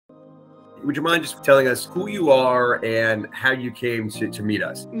Would you mind just telling us who you are and how you came to meet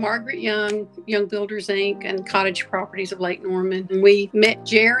us? Margaret Young, Young Builders, Inc., and Cottage Properties of Lake Norman. And we met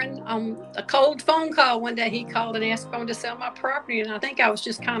Jaron on a cold phone call. One day he called and asked if I wanted to sell my property. And I think I was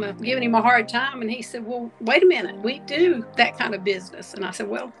just kind of giving him a hard time. And he said, well, wait a minute, we do that kind of business. And I said,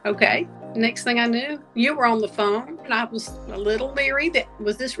 well, okay. Next thing I knew, you were on the phone, and I was a little leery that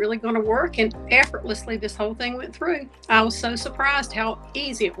was this really going to work, and effortlessly this whole thing went through. I was so surprised how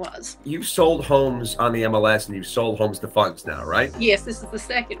easy it was. You've sold homes on the MLS and you've sold homes to funds now, right? Yes, this is the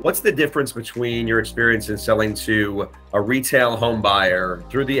second. What's the difference between your experience in selling to a retail home buyer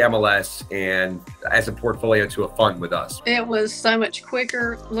through the MLS and as a portfolio to a fund with us? It was so much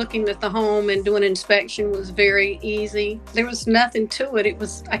quicker. Looking at the home and doing an inspection was very easy. There was nothing to it.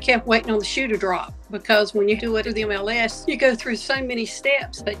 I kept waiting on the shoe to drop, because when you do it through the MLS, you go through so many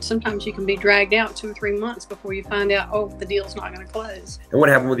steps that sometimes you can be dragged out 2 or 3 months before you find out, oh, the deal's not going to close. And what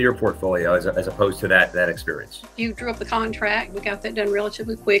happened with your portfolio as opposed to that experience? You drew up the contract. We got that done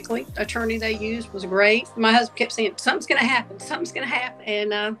relatively quickly. Attorney they used was great. My husband kept saying, something's going to happen, something's going to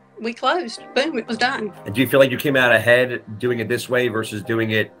happen. And we closed. Boom, it was done. And do you feel like you came out ahead doing it this way versus doing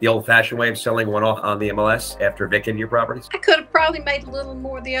it the old-fashioned way of selling one off on the MLS after vacating your properties? I could have probably made a little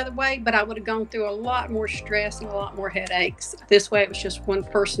more the other way, but I would have gone through a lot more stress and a lot more headaches. This way, it was just one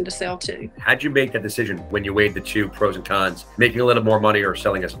person to sell to. How'd you make that decision when you weighed the two pros and cons, making a little more money or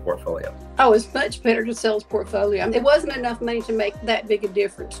selling as a portfolio? Oh, it's much better to sell as portfolio. It wasn't enough money to make that big a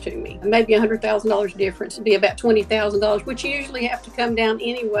difference to me. Maybe $100,000 difference would be about $20,000, which you usually have to come down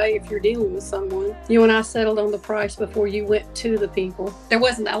anyway if you're dealing with someone. You and I settled on the price before you went to the people. There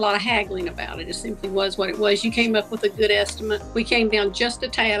wasn't a lot of haggling about it. It simply was what it was. You came up with a good estimate. We came down just a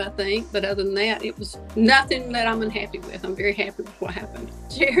tad, I think, but other than that, it was nothing that I'm unhappy with. I'm very happy with what happened.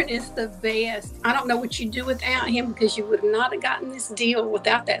 Jaron is the best. I don't know what you'd do without him, because you would not have gotten this deal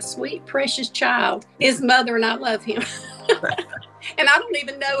without that sweet, precious child. His mother, and I love him. And I don't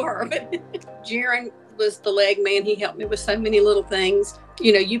even know her, but Jaron was the leg man. He helped me with so many little things.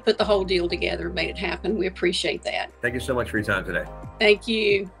 You know, you put the whole deal together and made it happen. We appreciate that. Thank you so much for your time today. Thank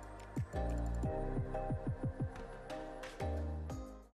you.